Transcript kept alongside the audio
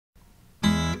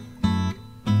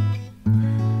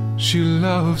She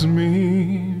loves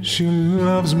me not. She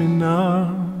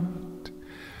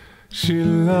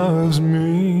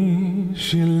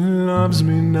loves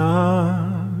me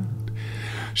not.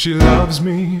 She loves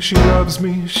me, she loves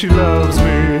me, she loves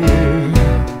me.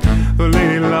 The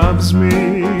lady loves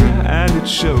me, and it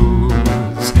shows.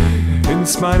 In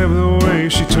spite of the way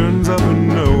she turns up her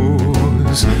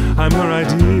nose, I'm her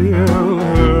ideal,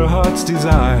 her heart's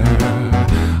desire.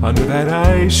 Under that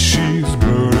ice, she's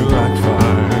burning like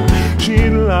fire. She'd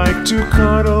like to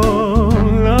cuddle,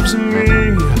 loves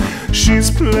me. She's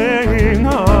playing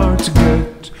hard to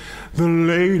get. The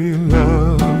lady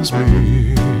loves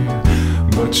me,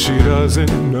 but she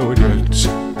doesn't know it yet.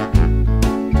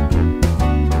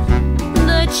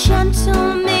 The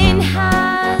gentleman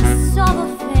has all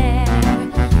the fare,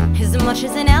 as much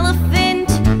as an elephant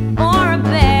or a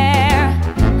bear.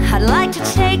 I'd like to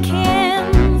take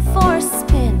him for a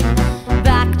spin,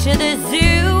 back to the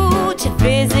zoo to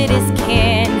visit his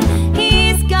kin.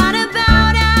 He's got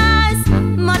about as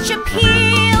much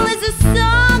appeal as a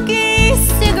soggy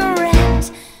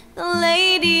cigarette. The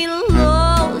lady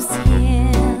loves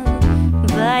him,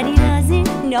 but he doesn't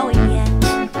know it yet.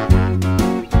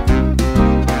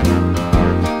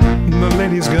 The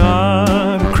lady's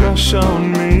got a crush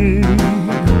on me.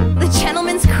 The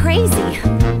gentleman's crazy,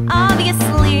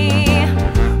 obviously.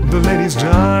 The lady's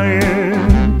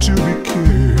dying to be kissed.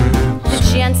 The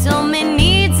gentleman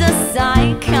needs a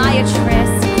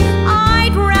psychiatrist.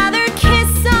 I'd rather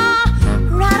kiss a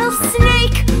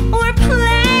rattlesnake or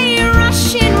play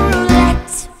Russian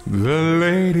roulette. The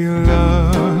lady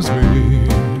loves me,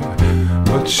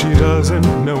 but she doesn't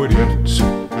know it yet.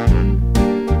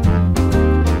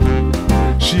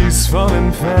 She's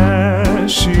falling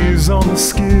fast, she's on the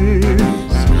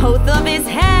skids. Both of his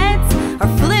heads are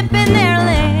flipping their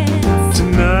lids.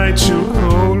 Tonight she'll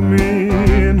hold me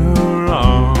in her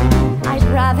arms. I'd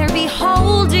rather be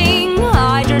holding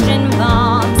hydrogen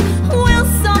bombs. Will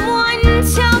someone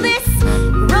tell this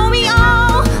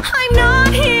Romeo I'm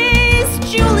not his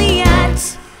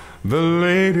Juliet? The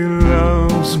lady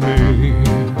loves me,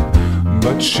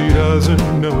 but she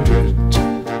doesn't know it yet.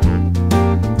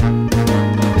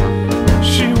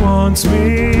 She wants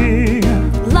me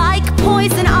like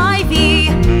poison ivy,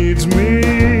 needs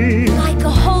me like a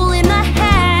hole in the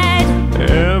head.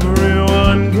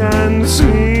 Everyone can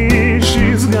see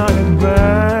she's got it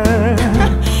bad.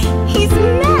 He's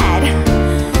mad.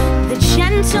 The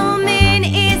gentleman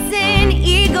is an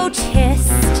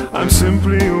egotist. I'm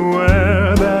simply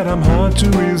aware that I'm hard to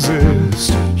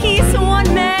resist. He's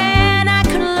one man I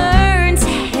could learn to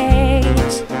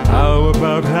hate. How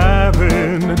about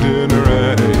having a dinner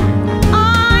at 8?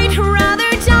 I'd rather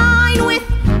dine with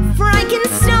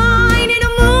Frankenstein in a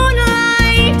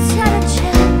moonlight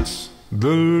tete-a-tete.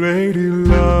 The lady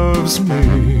loves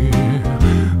me,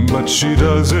 but she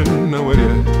doesn't know it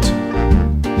yet.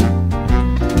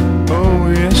 Oh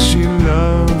yes, she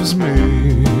loves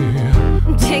me.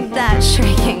 Dig that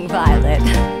shrieking violet.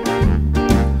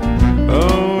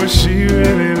 Oh, she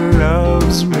really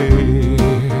loves me.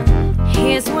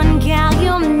 Here's one gal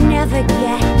you'll never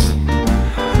get.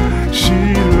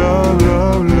 She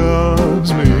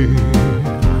loves me.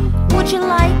 Would you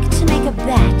like to make a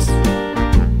bet?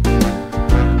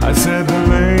 I said the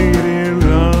lady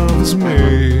loves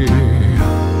me.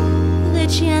 The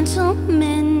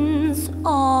gentleman's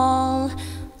all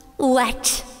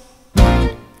wet.